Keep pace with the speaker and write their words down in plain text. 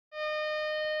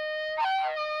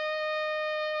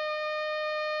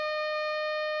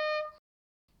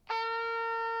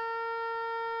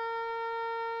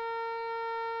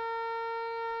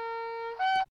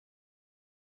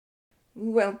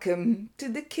Welcome to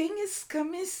the King is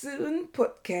Coming Soon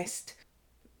podcast,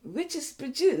 which is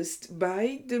produced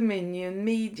by Dominion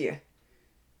Media.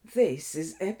 This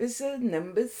is episode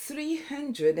number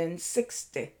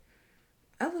 360.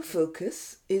 Our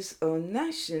focus is on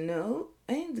national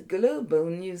and global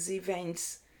news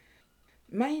events.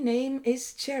 My name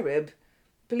is Cherub.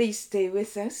 Please stay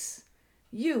with us.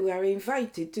 You are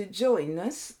invited to join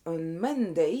us on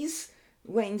Mondays,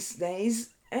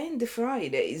 Wednesdays, and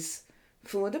Fridays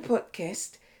for the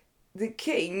podcast The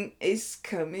King is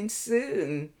Coming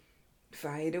Soon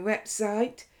via the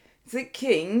website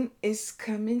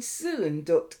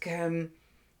thekingiscomingsoon.com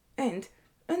and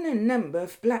on a number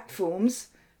of platforms.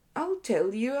 I'll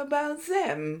tell you about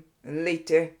them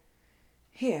later.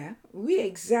 Here we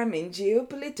examine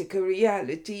geopolitical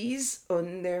realities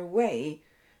on their way.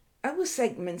 Our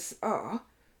segments are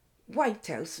White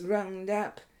House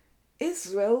Roundup,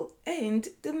 Israel and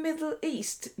the Middle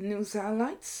East news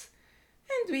highlights,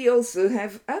 and we also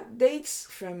have updates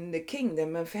from the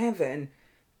Kingdom of Heaven,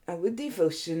 our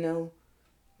devotional.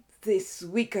 This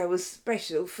week our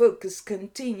special focus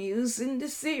continues in the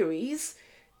series,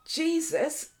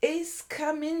 Jesus is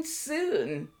Coming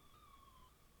Soon.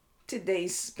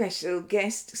 Today's special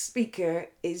guest speaker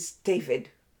is David.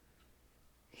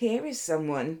 Here is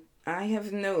someone I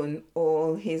have known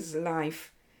all his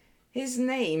life. His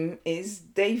name is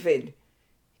David.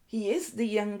 He is the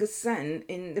youngest son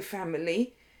in the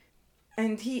family,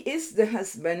 and he is the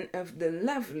husband of the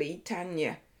lovely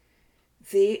Tanya.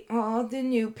 They are the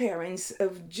new parents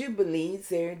of Jubilee,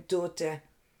 their daughter.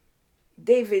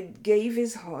 David gave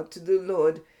his heart to the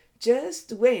Lord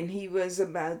just when he was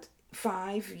about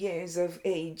 5 years of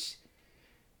age.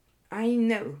 I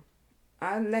know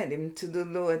I led him to the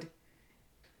Lord.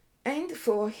 And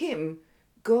for him,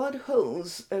 God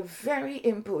holds a very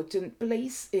important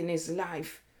place in his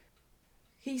life.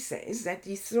 He says that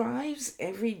he thrives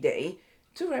every day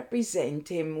to represent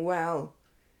him well.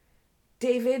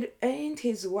 David and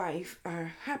his wife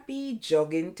are happy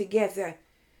jogging together.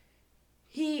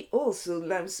 He also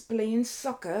loves playing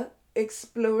soccer,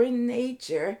 exploring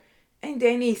nature, and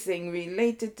anything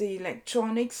related to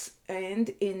electronics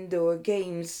and indoor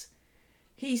games.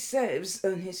 He serves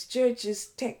on his church's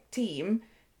tech team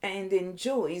and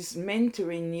enjoys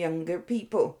mentoring younger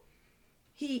people.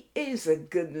 He is a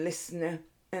good listener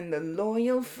and a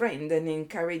loyal friend and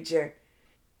encourager.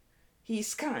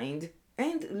 He's kind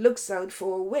and looks out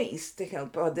for ways to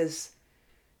help others.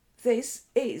 This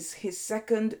is his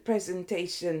second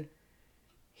presentation.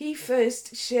 He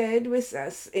first shared with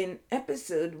us in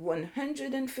episode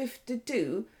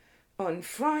 152 on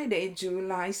Friday,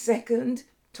 July 2nd,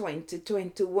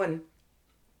 2021.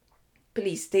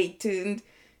 Please stay tuned.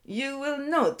 You will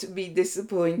not be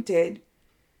disappointed.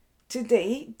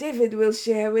 Today, David will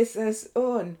share with us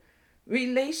on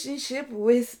relationship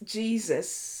with Jesus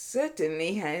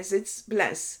certainly has its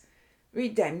plus,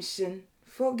 redemption,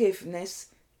 forgiveness,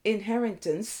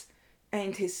 inheritance,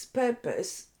 and his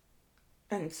purpose,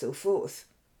 and so forth.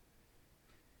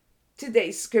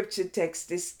 Today's scripture text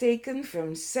is taken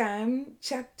from Psalm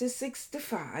chapter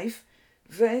 65,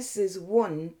 verses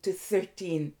 1 to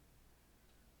 13.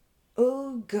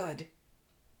 O God,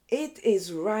 it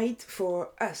is right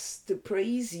for us to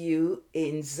praise you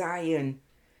in Zion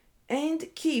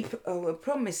and keep our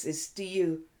promises to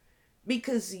you,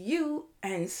 because you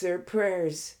answer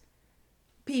prayers.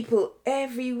 People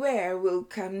everywhere will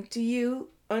come to you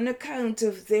on account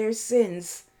of their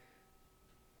sins.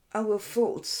 Our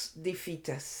faults defeat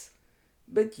us,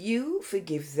 but you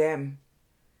forgive them.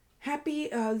 Happy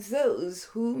are those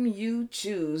whom you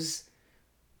choose,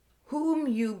 whom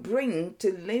you bring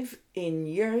to live in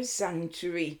your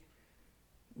sanctuary.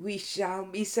 We shall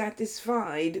be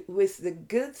satisfied with the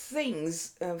good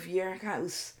things of your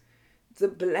house, the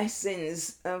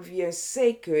blessings of your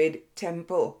sacred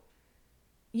temple.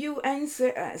 You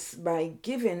answer us by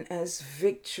giving us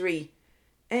victory,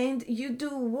 and you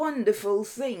do wonderful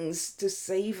things to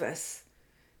save us.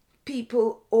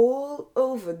 People all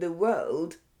over the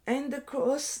world and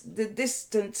across the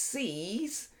distant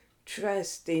seas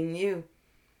trust in you.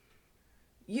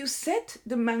 You set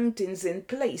the mountains in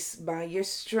place by your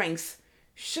strength,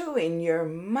 showing your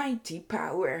mighty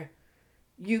power.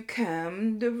 You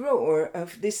calm the roar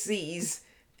of the seas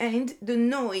and the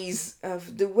noise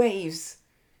of the waves.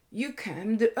 You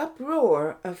calm the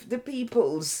uproar of the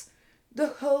peoples. The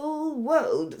whole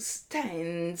world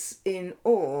stands in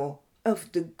awe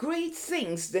of the great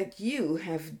things that you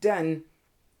have done.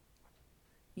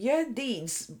 Your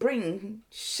deeds bring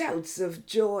shouts of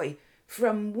joy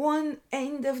from one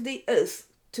end of the earth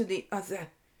to the other.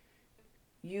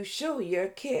 You show your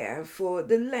care for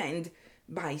the land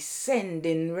by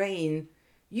sending rain.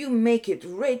 You make it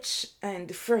rich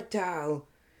and fertile.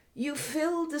 You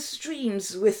fill the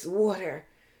streams with water.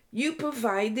 You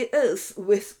provide the earth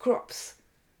with crops.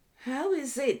 How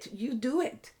is it you do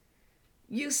it?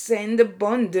 You send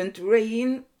abundant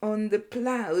rain on the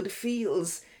plowed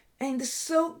fields and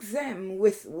soak them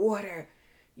with water.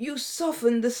 You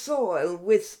soften the soil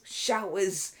with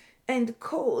showers and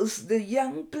cause the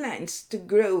young plants to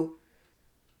grow.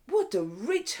 What a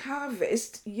rich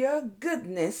harvest your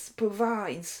goodness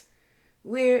provides.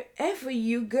 Wherever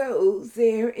you go,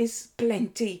 there is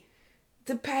plenty.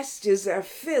 The pastures are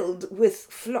filled with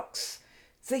flocks.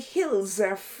 The hills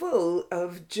are full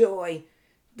of joy.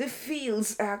 The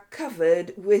fields are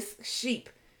covered with sheep.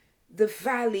 The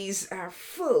valleys are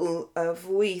full of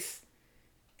wheat.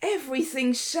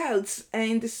 Everything shouts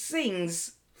and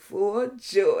sings for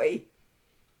joy.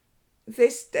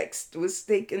 This text was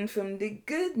taken from the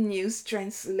Good News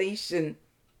Translation.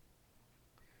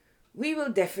 We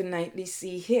will definitely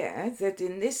see here that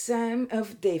in this Psalm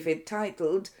of David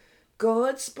titled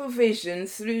God's Provision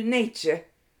Through Nature,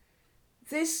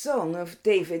 this Song of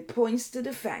David points to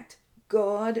the fact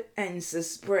God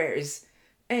answers prayers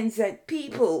and that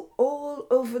people all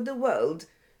over the world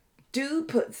do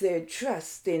put their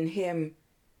trust in Him.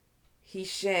 He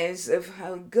shares of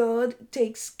how God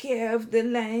takes care of the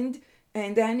land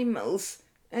and animals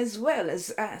as well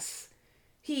as us.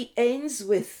 He ends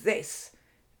with this: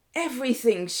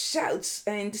 everything shouts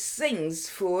and sings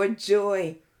for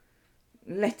joy.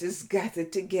 Let us gather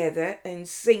together and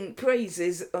sing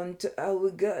praises unto our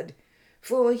God,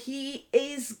 for He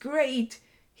is great.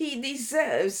 He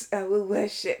deserves our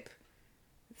worship.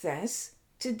 Thus,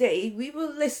 today we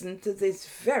will listen to this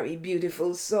very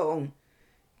beautiful song,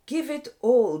 Give It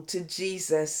All to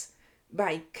Jesus,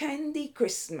 by Candy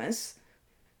Christmas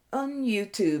on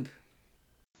YouTube.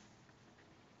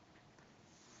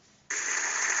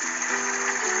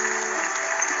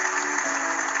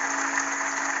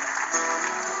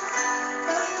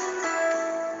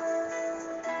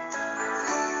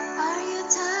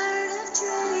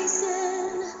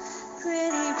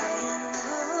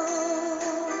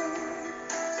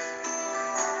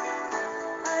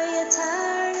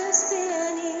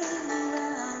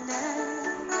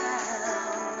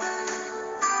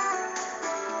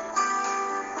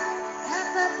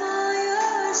 Up on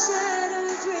your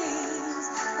shattered dreams.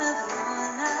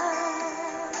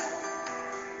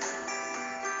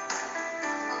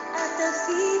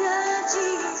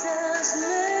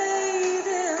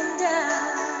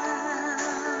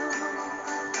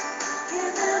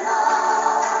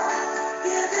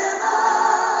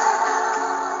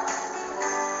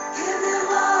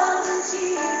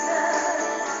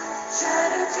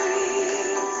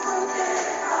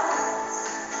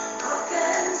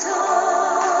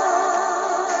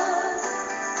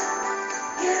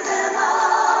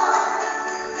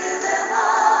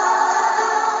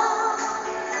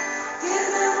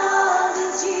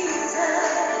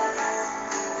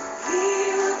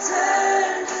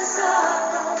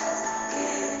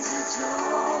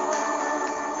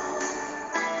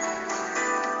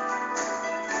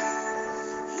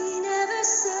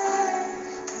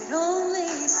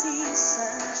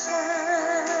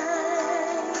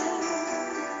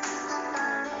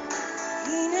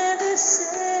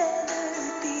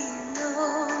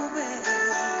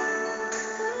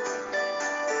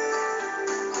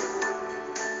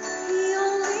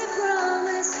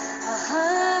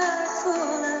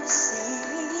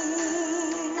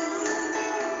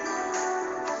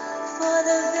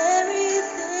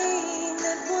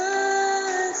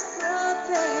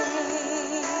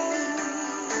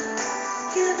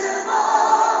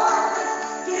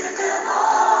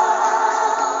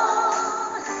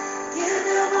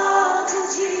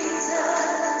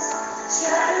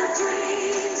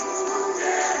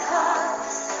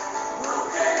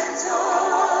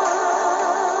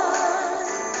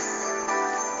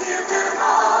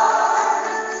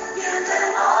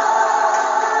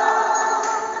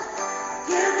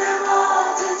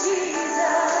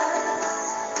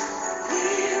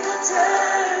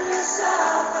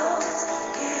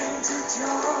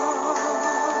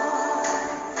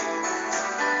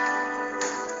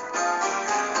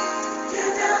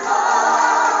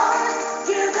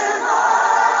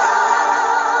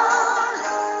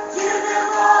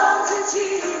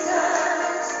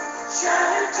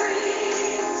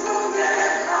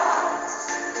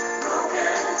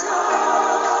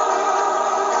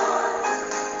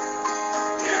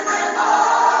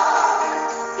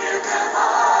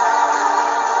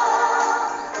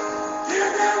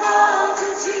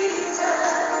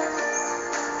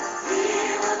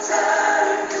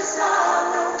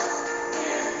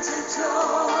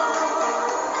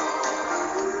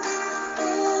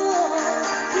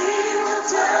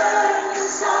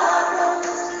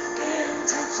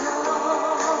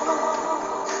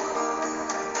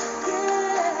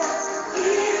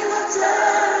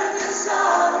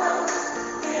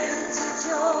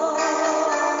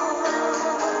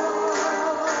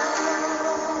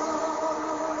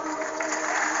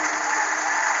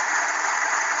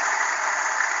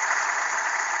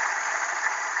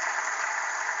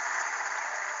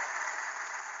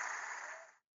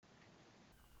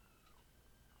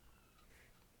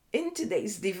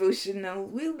 today's devotional,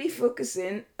 we'll be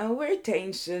focusing our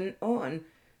attention on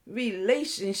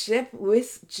relationship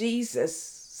with Jesus.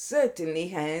 Certainly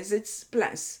has its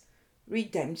plus: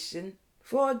 redemption,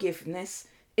 forgiveness,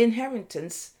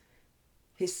 inheritance,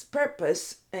 his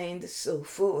purpose, and so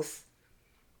forth.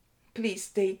 Please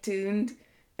stay tuned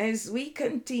as we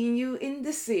continue in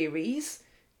the series,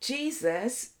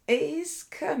 Jesus is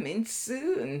Coming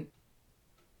Soon.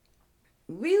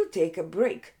 We'll take a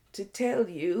break to tell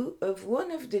you of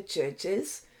one of the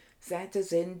churches that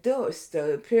has endorsed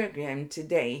our program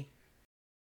today.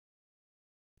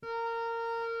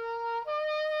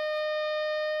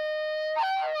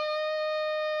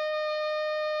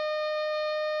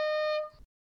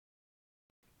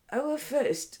 Our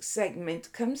first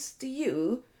segment comes to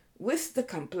you with the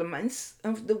compliments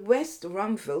of the West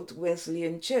Rumfield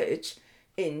Wesleyan Church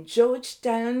in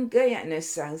Georgetown, Guyana,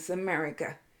 South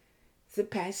America. The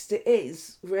pastor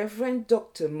is Reverend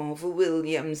Dr. Marvel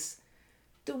Williams.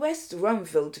 The West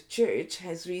Rumfield Church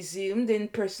has resumed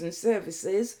in-person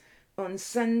services on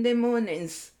Sunday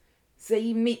mornings.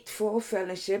 They meet for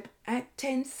fellowship at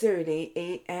 10:30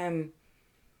 a.m.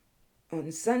 On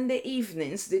Sunday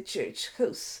evenings, the church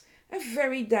hosts a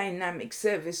very dynamic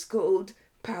service called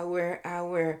Power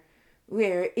Hour,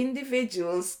 where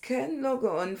individuals can log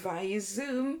on via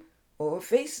Zoom or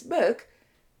Facebook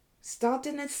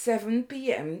starting at 7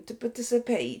 p.m. to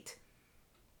participate.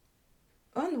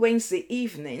 On Wednesday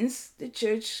evenings, the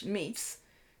church meets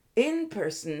in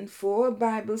person for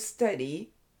Bible study,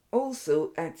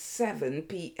 also at 7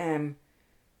 p.m.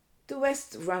 The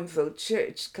West Rumfield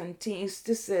Church continues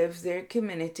to serve their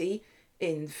community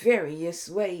in various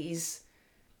ways.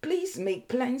 Please make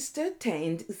plans to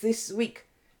attend this week,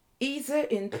 either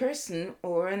in person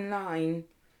or online.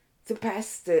 The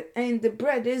pastor and the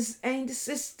brothers and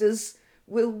sisters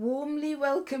will warmly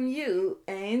welcome you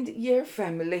and your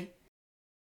family.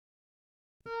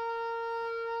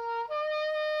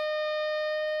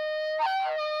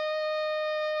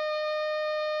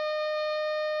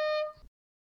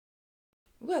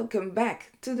 Welcome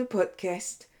back to the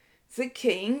podcast. The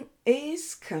King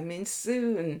is Coming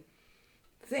Soon.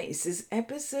 This is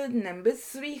episode number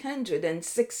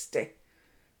 360.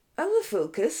 Our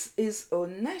focus is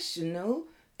on national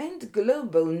and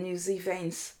global news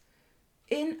events.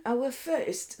 In our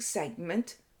first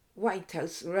segment, White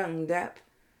House Roundup,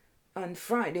 on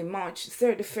Friday, March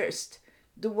 31st,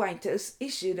 the White House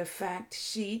issued a fact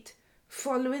sheet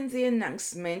following the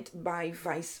announcement by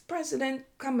Vice President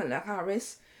Kamala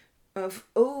Harris of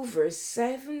over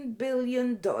 $7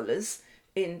 billion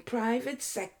in private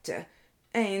sector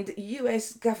and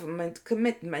U.S. government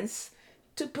commitments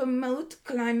to promote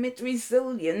climate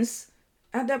resilience,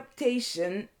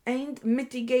 adaptation, and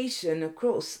mitigation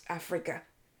across Africa.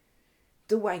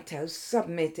 The White House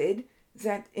submitted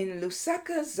that in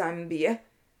Lusaka, Zambia,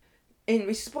 in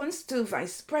response to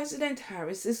Vice President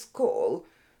Harris's call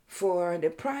for the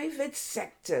private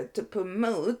sector to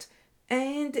promote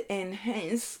and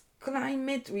enhance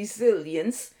climate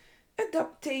resilience,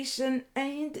 adaptation,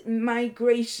 and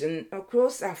migration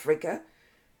across Africa,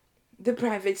 the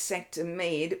private sector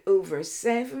made over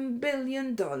 $7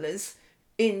 billion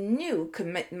in new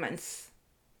commitments.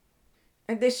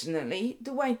 Additionally,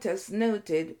 the White House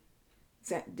noted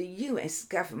that the U.S.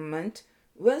 government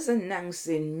was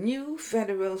announcing new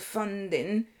federal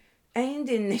funding and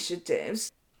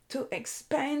initiatives to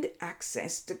expand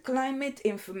access to climate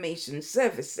information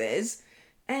services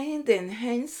and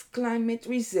enhance climate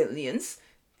resilience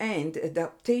and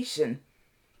adaptation.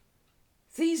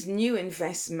 These new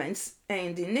investments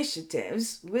and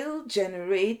initiatives will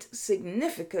generate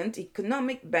significant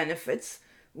economic benefits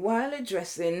while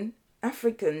addressing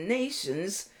African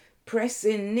nations'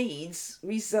 pressing needs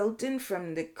resulting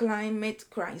from the climate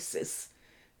crisis,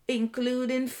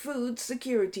 including food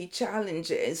security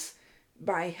challenges,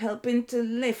 by helping to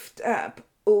lift up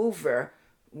over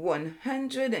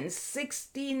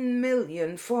 116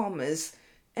 million farmers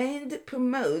and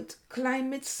promote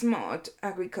climate-smart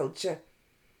agriculture.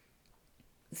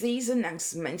 These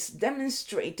announcements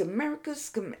demonstrate America's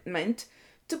commitment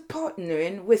to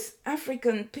partnering with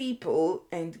African people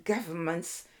and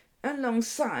governments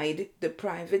alongside the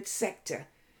private sector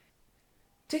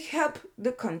to help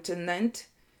the continent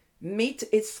meet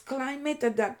its climate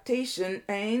adaptation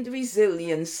and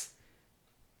resilience,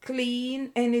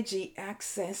 clean energy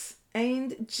access,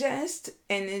 and just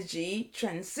energy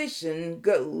transition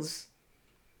goals.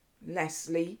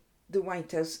 Lastly, the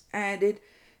White House added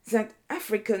that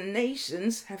African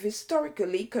nations have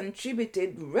historically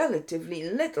contributed relatively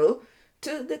little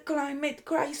to the climate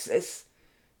crisis,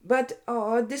 but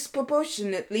are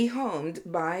disproportionately harmed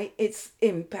by its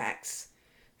impacts.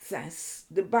 Thus,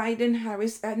 the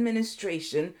Biden-Harris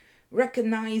administration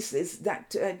recognizes that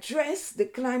to address the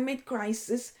climate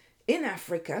crisis in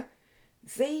Africa,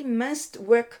 they must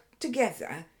work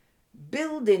together,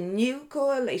 building new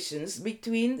coalitions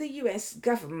between the U.S.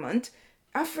 government,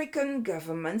 African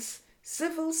governments,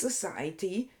 civil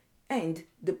society, and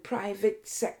the private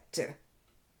sector.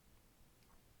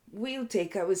 We'll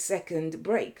take our second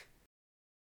break.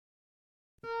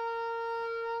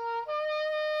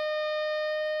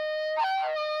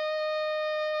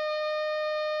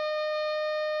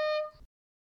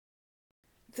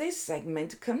 This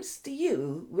segment comes to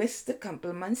you with the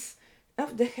compliments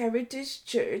of the Heritage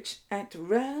Church at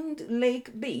Round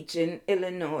Lake Beach in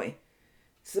Illinois.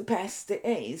 The pastor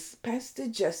is Pastor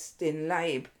Justin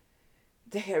Leib.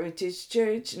 The Heritage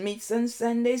Church meets on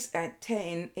Sundays at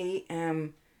 10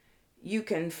 a.m. You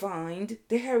can find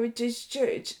the Heritage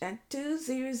Church at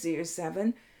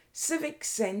 2007 Civic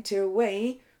Center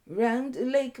Way, Round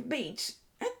Lake Beach,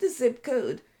 at the zip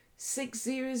code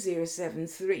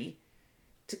 60073.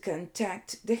 To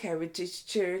contact the Heritage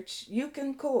Church, you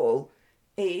can call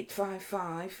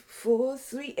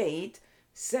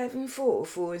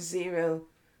 855-438-7440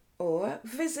 or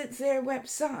visit their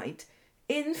website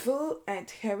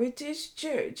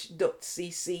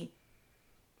info@heritagechurch.cc.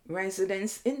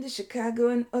 Residents in the Chicago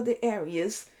and other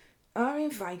areas are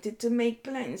invited to make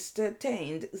plans to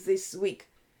attend this week.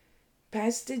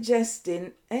 Pastor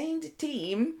Justin and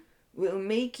team will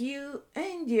make you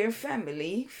and your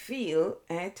family feel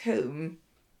at home.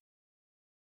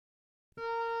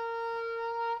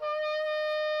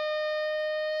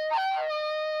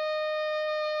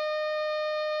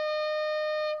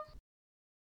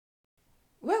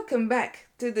 Welcome back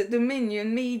to the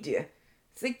Dominion Media,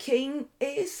 The King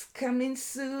is Coming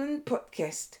Soon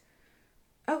podcast.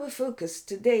 Our focus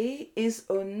today is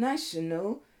on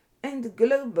national and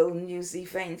global news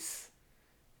events.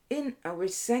 In our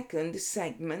second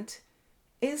segment,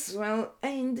 Israel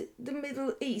and the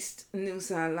Middle East news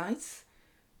highlights,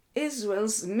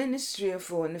 Israel's Ministry of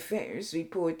Foreign Affairs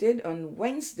reported on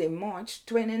Wednesday, March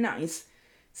 29th,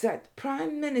 that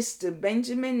Prime Minister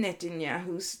Benjamin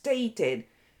Netanyahu stated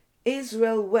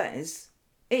Israel was,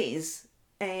 is,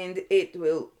 and it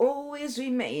will always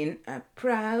remain a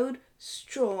proud,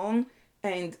 strong,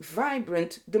 and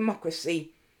vibrant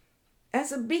democracy.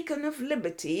 As a beacon of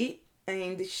liberty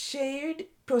and shared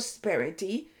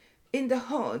prosperity in the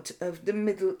heart of the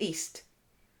Middle East.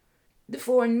 The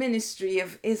Foreign Ministry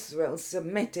of Israel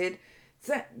submitted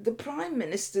that the Prime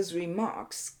Minister's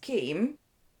remarks came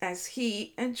as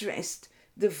he addressed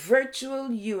the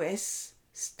virtual U.S.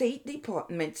 State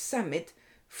Department Summit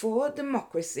for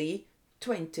Democracy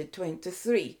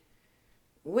 2023,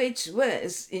 which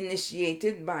was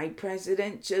initiated by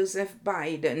President Joseph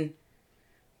Biden.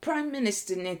 Prime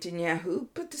Minister Netanyahu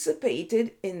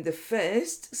participated in the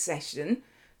first session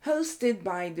hosted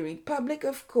by the Republic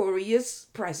of Korea's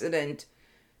president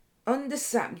on the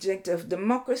subject of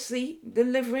democracy,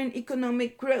 delivering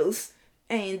economic growth,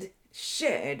 and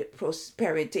shared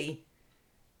prosperity.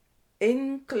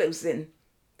 In closing,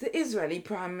 the Israeli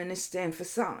Prime Minister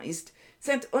emphasized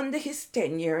that under his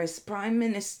tenure as Prime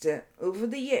Minister over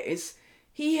the years,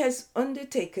 he has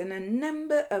undertaken a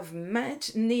number of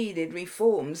much-needed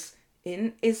reforms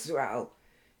in Israel,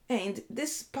 and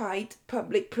despite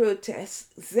public protests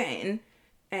then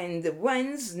and the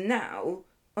ones now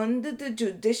under the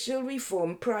judicial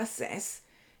reform process,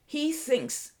 he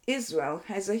thinks Israel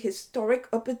has a historic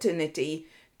opportunity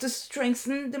to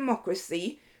strengthen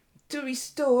democracy, to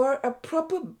restore a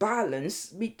proper balance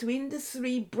between the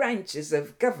three branches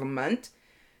of government,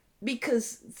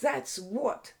 because that's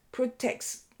what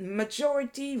protects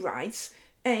majority rights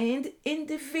and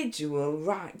individual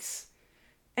rights,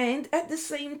 and at the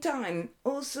same time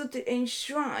also to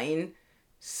enshrine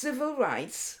civil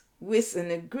rights with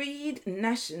an agreed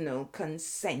national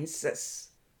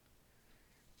consensus.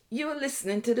 You're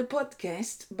listening to the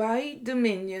podcast by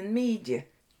Dominion Media.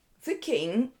 The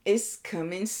King is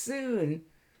coming soon.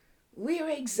 We're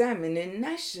examining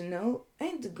national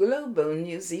and global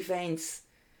news events.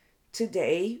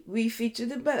 Today we feature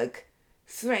the book,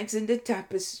 Threads in the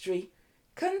Tapestry,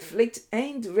 Conflict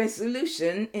and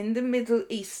Resolution in the Middle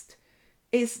East.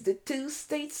 Is the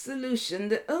two-state solution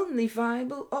the only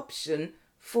viable option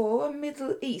for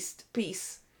Middle East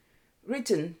peace?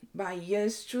 Written by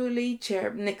yours truly,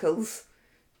 David Nicholls.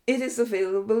 It is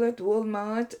available at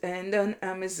Walmart and on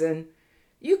Amazon.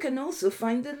 You can also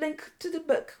find the link to the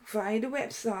book via the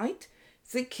website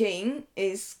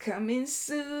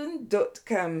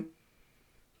thekingiscomingsoon.com.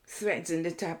 Threads in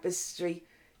the Tapestry,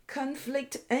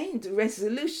 Conflict and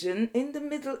Resolution in the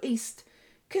Middle East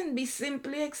can be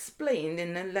simply explained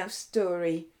in a love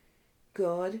story.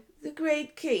 God, the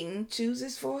great king,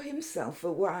 chooses for himself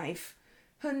a wife.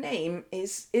 Her name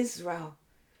is Israel.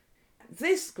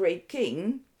 This great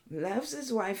king loves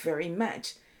his wife very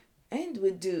much and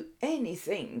would do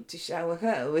anything to shower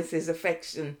her with his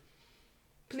affection.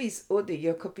 Please order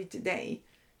your copy today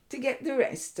to get the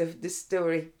rest of the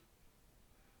story.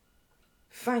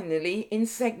 Finally, in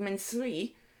segment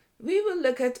 3, we will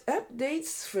look at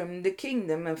updates from the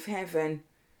kingdom of heaven.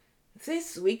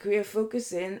 This week we are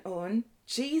focusing on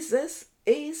Jesus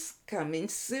is coming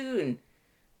soon.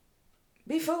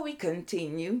 Before we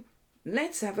continue,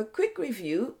 let's have a quick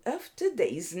review of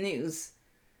today's news.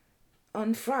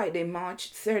 On Friday,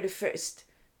 March 31st,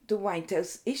 the White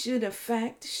House issued a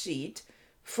fact sheet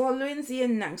following the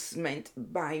announcement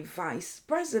by Vice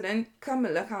President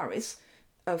Kamala Harris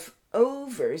of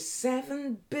over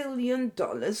 $7 billion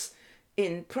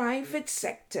in private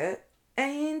sector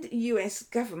and U.S.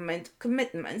 government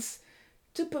commitments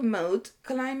to promote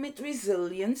climate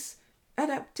resilience,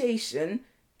 adaptation,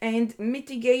 and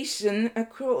mitigation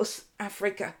across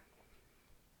Africa.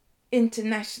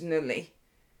 Internationally,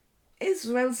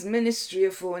 Israel's Ministry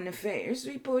of Foreign Affairs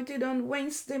reported on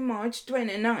Wednesday, March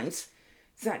 29th,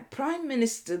 that Prime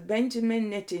Minister Benjamin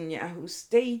Netanyahu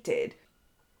stated,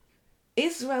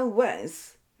 Israel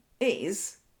was,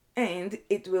 is, and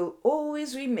it will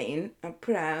always remain a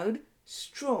proud,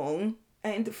 strong,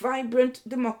 and vibrant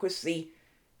democracy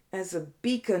as a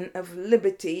beacon of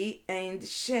liberty and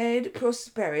shared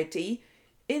prosperity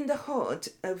in the heart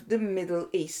of the Middle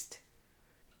East.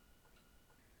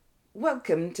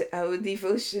 Welcome to our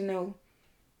devotional.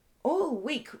 All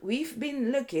week we've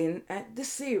been looking at the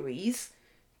series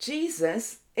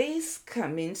Jesus is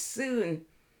Coming Soon.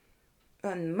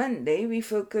 On Monday we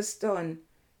focused on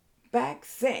back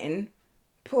then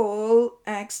Paul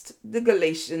asked the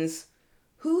Galatians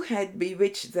who had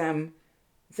bewitched them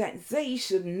that they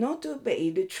should not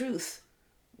obey the truth.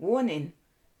 Warning,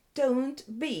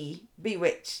 don't be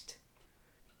bewitched.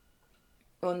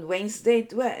 On Wednesday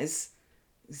it was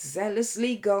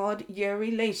zealously guard your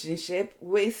relationship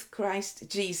with Christ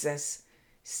Jesus.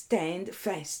 Stand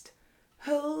fast,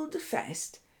 hold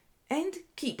fast, and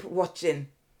keep watching.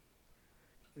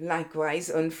 Likewise,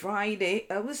 on Friday,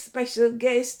 our special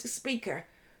guest speaker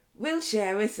will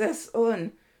share with us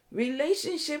on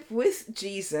relationship with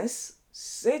Jesus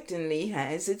certainly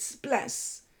has its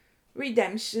plus.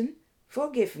 Redemption,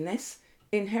 forgiveness,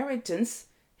 inheritance,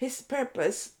 his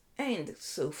purpose, and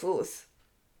so forth.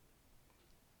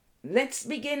 Let's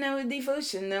begin our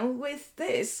devotional with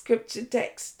this scripture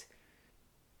text.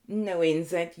 Knowing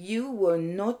that you were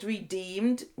not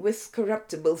redeemed with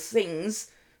corruptible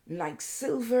things like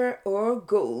silver or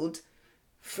gold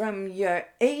from your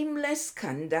aimless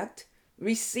conduct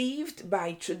received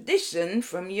by tradition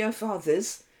from your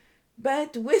fathers,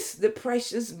 but with the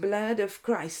precious blood of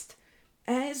Christ,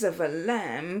 as of a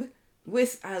lamb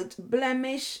without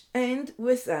blemish and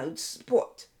without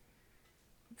spot.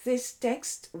 This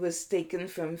text was taken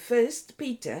from 1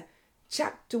 Peter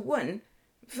chapter 1,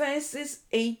 verses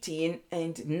 18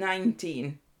 and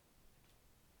 19.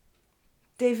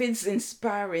 David's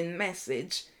inspiring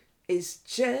message is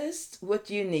just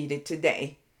what you needed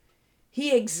today.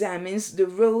 He examines the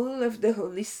role of the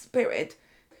Holy Spirit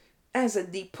as a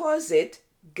deposit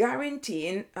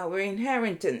guaranteeing our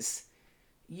inheritance.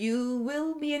 You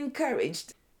will be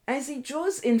encouraged as he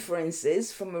draws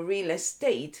inferences from a real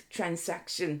estate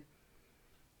transaction.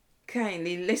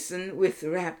 Kindly listen with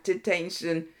rapt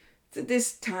attention to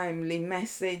this timely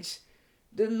message.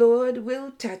 The Lord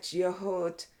will touch your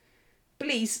heart.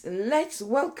 Please, let's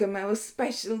welcome our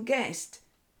special guest,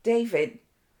 David.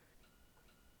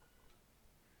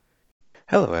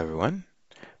 Hello everyone,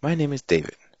 my name is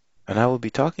David, and I will be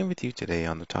talking with you today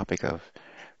on the topic of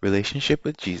relationship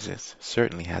with Jesus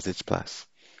certainly has its plus,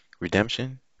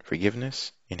 redemption,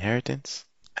 forgiveness, inheritance,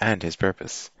 and his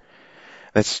purpose.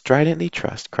 Let's stridently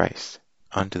trust Christ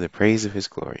unto the praise of his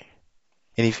glory.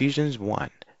 In Ephesians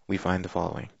 1, we find the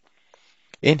following.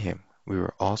 In him we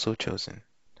were also chosen,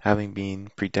 having been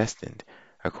predestined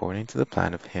according to the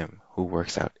plan of him who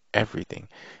works out everything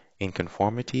in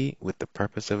conformity with the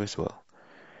purpose of his will,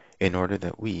 in order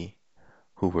that we,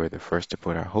 who were the first to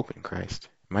put our hope in Christ,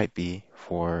 might be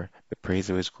for the praise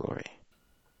of his glory.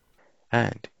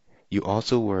 And you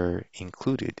also were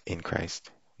included in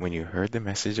Christ when you heard the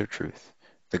message of truth,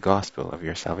 the gospel of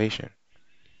your salvation.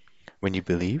 When you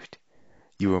believed,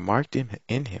 you were marked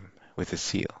in him with a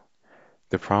seal,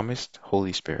 the promised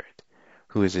Holy Spirit,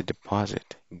 who is a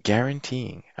deposit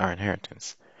guaranteeing our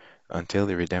inheritance until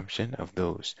the redemption of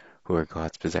those who are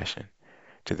God's possession,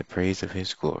 to the praise of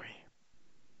his glory.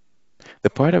 The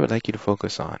part I would like you to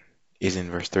focus on is in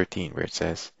verse 13, where it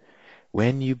says,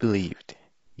 "When you believed,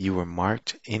 you were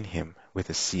marked in him with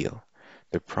a seal,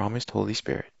 the promised Holy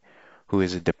Spirit, who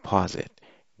is a deposit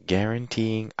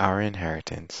guaranteeing our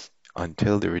inheritance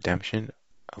until the redemption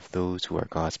of those who are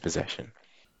God's possession."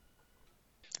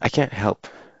 I can't help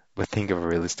but think of a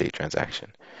real estate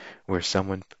transaction where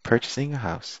someone purchasing a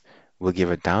house will give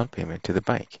a down payment to the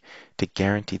bank to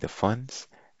guarantee the funds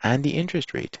and the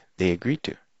interest rate they agreed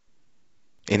to.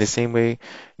 In the same way,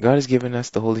 God has given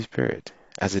us the Holy Spirit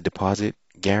as a deposit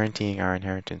guaranteeing our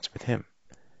inheritance with Him,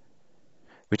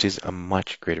 which is a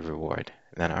much greater reward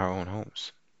than our own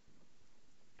homes.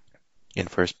 In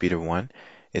 1 Peter 1,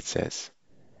 it says,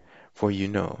 "For you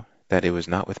know that it was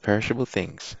not with perishable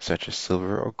things such as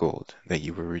silver or gold that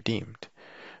you were redeemed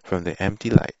from the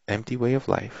empty way of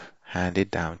life handed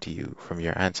down to you from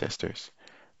your ancestors,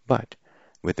 but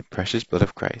with the precious blood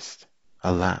of Christ,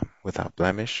 a lamb without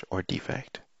blemish or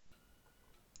defect."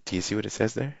 Do you see what it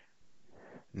says there?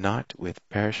 Not with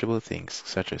perishable things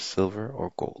such as silver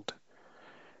or gold.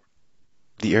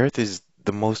 The earth is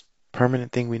the most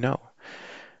permanent thing we know.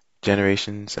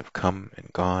 Generations have come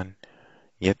and gone,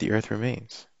 yet the earth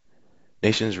remains.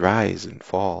 Nations rise and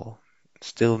fall,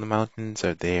 still the mountains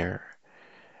are there,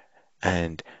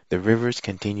 and the rivers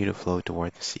continue to flow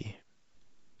toward the sea.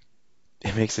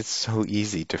 It makes it so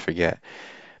easy to forget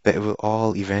that it will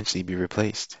all eventually be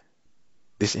replaced.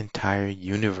 This entire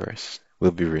universe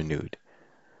will be renewed.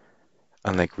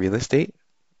 Unlike real estate,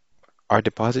 our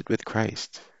deposit with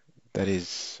Christ, that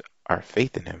is, our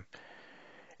faith in Him,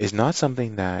 is not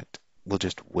something that will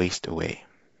just waste away.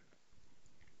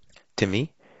 To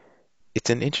me, it's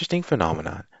an interesting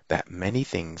phenomenon that many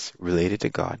things related to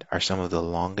God are some of the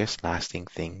longest lasting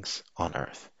things on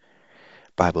earth.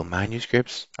 Bible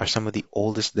manuscripts are some of the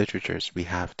oldest literatures we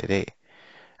have today,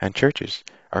 and churches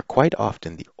are quite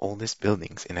often the oldest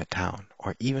buildings in a town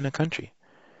or even a country.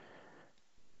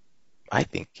 I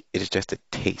think it is just a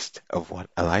taste of what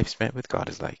a life spent with God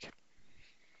is like.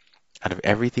 Out of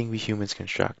everything we humans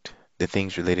construct, the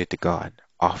things related to God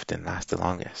often last the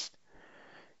longest.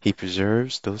 He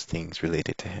preserves those things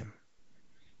related to Him.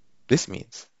 This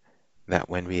means that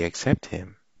when we accept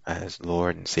Him as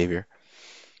Lord and Savior,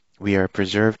 we are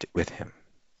preserved with Him.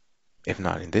 If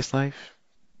not in this life,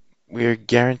 we are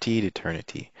guaranteed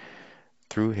eternity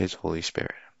through His Holy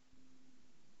Spirit.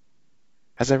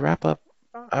 As I wrap up,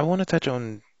 I want to touch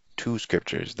on two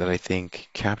scriptures that I think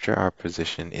capture our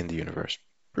position in the universe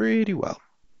pretty well.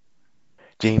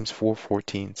 James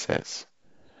 4:14 says,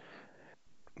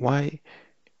 "Why,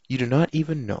 you do not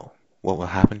even know what will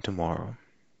happen tomorrow.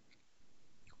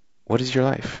 What is your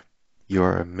life? You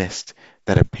are a mist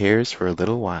that appears for a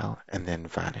little while and then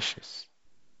vanishes."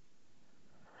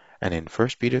 And in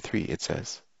 1 Peter 3 it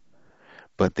says,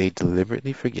 "But they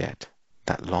deliberately forget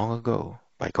that long ago,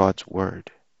 by God's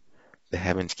word, the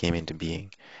heavens came into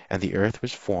being, and the earth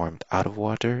was formed out of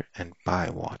water and by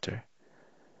water.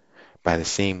 By the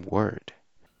same word,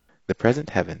 the present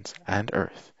heavens and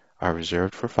earth are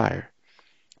reserved for fire,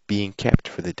 being kept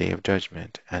for the day of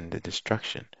judgment and the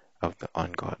destruction of the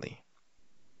ungodly."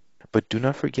 But do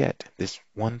not forget this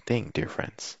one thing, dear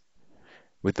friends.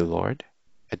 With the Lord,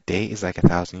 a day is like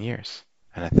 1,000 years,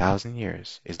 and 1,000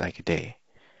 years is like a day.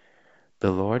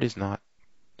 The Lord is not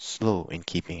slow in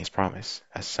keeping His promise,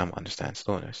 as some understand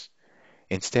slowness.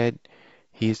 Instead,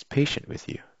 He is patient with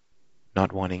you,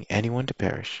 not wanting anyone to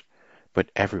perish,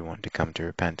 but everyone to come to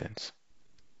repentance.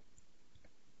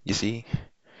 You see,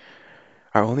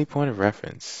 our only point of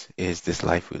reference is this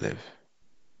life we live.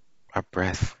 Our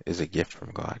breath is a gift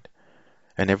from God,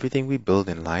 and everything we build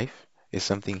in life is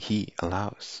something He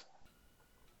allows.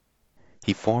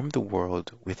 He formed the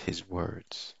world with His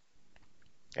words,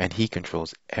 and He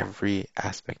controls every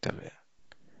aspect of it.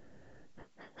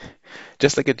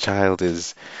 Just like a child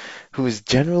who is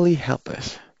generally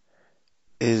helpless,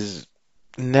 is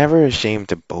never ashamed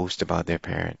to boast about their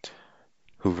parent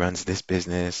who runs this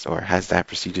business or has that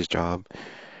prestigious job,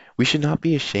 we should not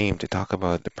be ashamed to talk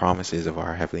about the promises of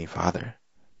our Heavenly Father.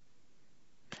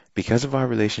 Because of our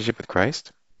relationship with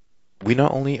Christ, we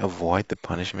not only avoid the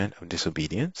punishment of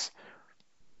disobedience,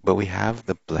 but we have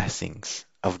the blessings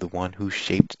of the one who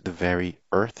shaped the very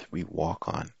earth we walk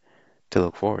on to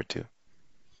look forward to.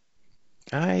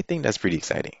 I think that's pretty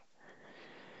exciting.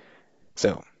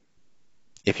 So,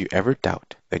 if you ever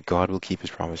doubt that God will keep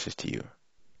His promises to you,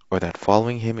 or that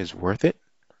following Him is worth it,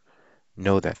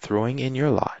 know that throwing in your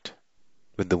lot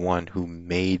with the one who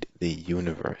made the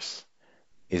universe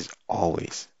is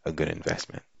always a good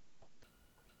investment.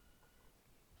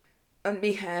 On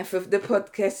behalf of the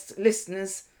podcast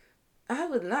listeners, I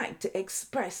would like to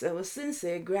express our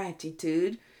sincere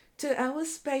gratitude to our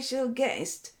special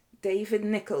guest, David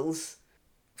Nicholls,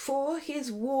 for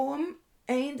his warm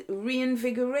and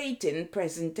reinvigorating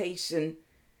presentation.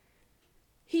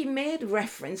 He made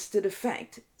reference to the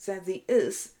fact that the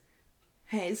earth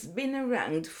has been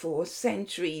around for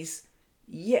centuries,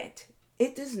 yet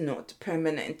it is not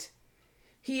permanent.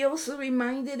 He also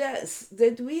reminded us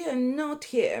that we are not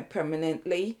here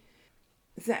permanently.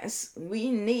 Thus,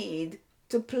 we need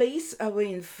to place our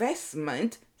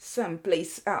investment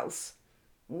someplace else.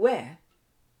 Where?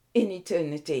 In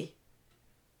eternity.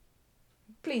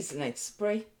 Please let's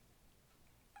pray.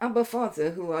 Abba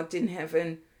Father, who art in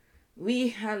heaven, we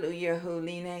hallow your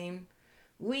holy name.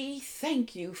 We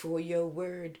thank you for your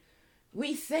word.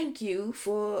 We thank you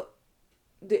for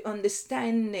the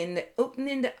understanding, the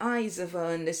opening the eyes of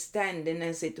our understanding,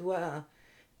 as it were,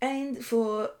 and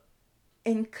for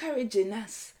encouraging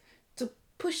us to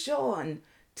push on,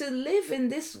 to live in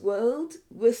this world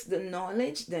with the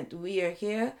knowledge that we are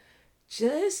here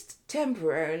just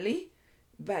temporarily,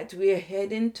 but we are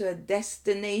heading to a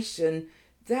destination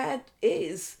that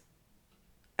is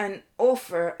an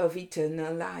offer of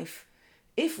eternal life.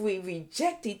 If we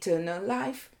reject eternal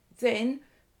life, then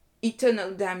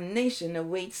eternal damnation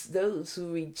awaits those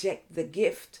who reject the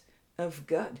gift of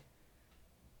God,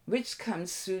 which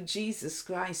comes through Jesus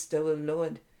Christ our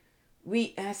Lord.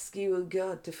 We ask you, O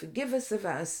God, to forgive us of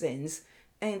our sins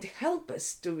and help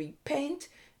us to repent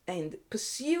and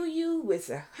pursue you with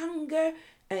a hunger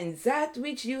and that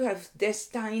which you have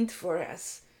destined for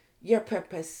us, your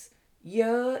purpose,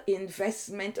 your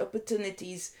investment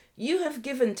opportunities you have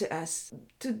given to us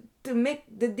to make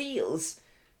the deals,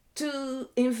 to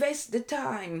invest the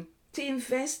time, to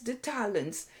invest the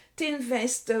talents, to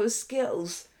invest those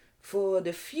skills for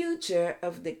the future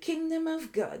of the kingdom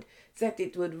of God, that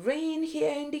it would reign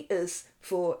here in the earth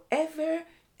forever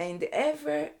and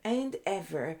ever and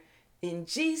ever. In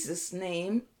Jesus'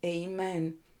 name,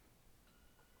 amen.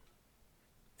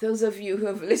 Those of you who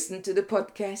have listened to the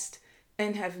podcast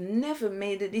and have never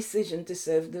made a decision to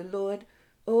serve the Lord,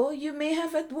 or you may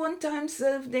have at one time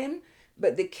served Him,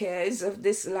 but the cares of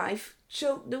this life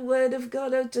choke the word of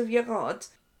God out of your heart,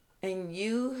 and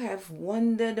you have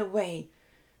wandered away.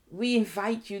 We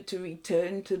invite you to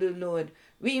return to the Lord.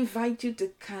 We invite you to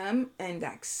come and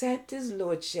accept His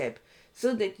Lordship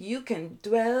so that you can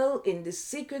dwell in the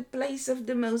secret place of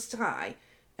the Most High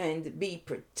and be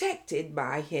protected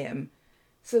by Him.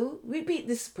 So repeat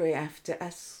this prayer after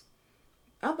us.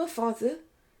 Abba Father,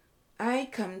 I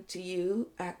come to you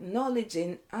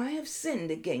acknowledging I have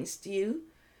sinned against you.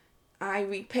 I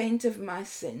repent of my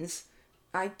sins.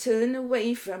 I turn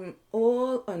away from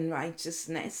all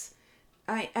unrighteousness.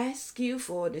 I ask you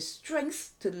for the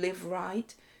strength to live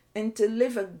right and to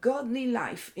live a godly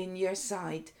life in your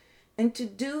sight and to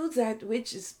do that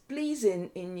which is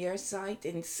pleasing in your sight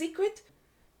in secret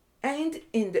and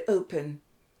in the open.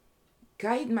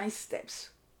 Guide my steps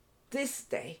this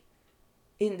day.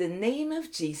 In the name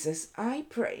of Jesus, I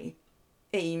pray.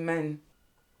 Amen.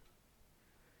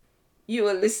 You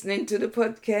are listening to the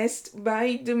podcast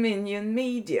by Dominion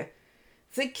Media.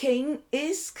 The King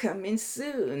is coming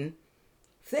soon.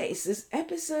 This is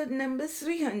episode number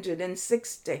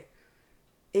 360.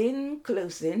 In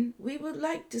closing, we would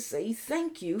like to say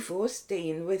thank you for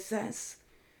staying with us.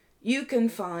 You can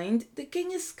find the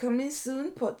King is Coming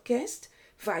Soon podcast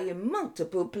via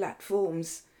multiple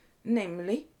platforms,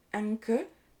 namely Anchor,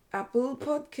 Apple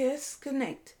Podcasts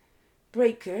Connect,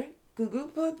 Breaker, Google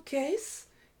Podcasts,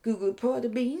 Google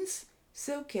Podbeans,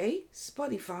 SoK,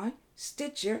 Spotify,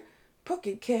 Stitcher,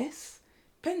 Pocket Casts,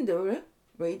 Pandora,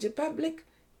 Radio Public,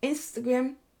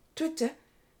 Instagram, Twitter,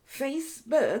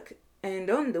 Facebook, and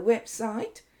on the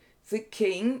website,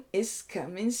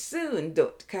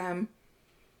 thekingiscomingsoon.com.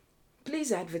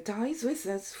 Please advertise with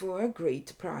us for a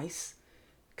great price.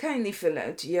 Kindly fill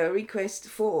out your request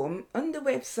form on the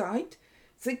website,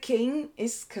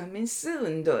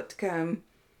 thekingiscomingsoon.com.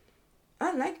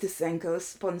 I'd like to thank our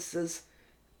sponsors.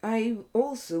 I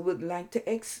also would like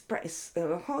to express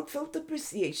a heartfelt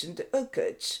appreciation to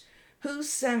Ukach, who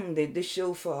sounded the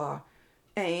shofar,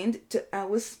 and to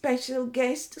our special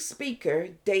guest speaker,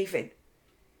 David.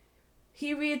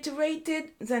 He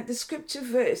reiterated that the scripture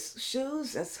verse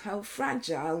shows us how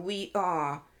fragile we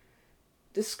are.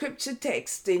 The scripture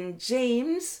text in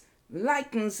James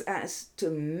likens us to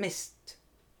mist.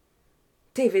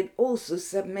 David also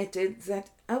submitted that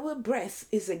our breath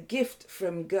is a gift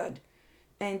from God,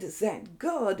 and that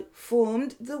God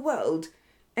formed the world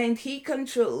and He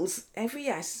controls every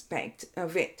aspect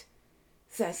of it.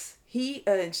 Thus, he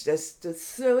urged us to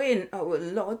throw in our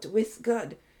lot with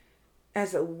God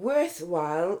as a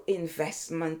worthwhile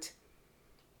investment.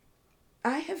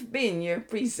 I have been your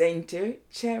presenter,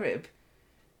 Cherub.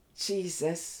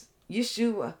 Jesus,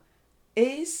 Yeshua,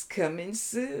 is coming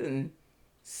soon.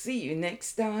 See you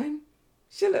next time.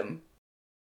 Shalom.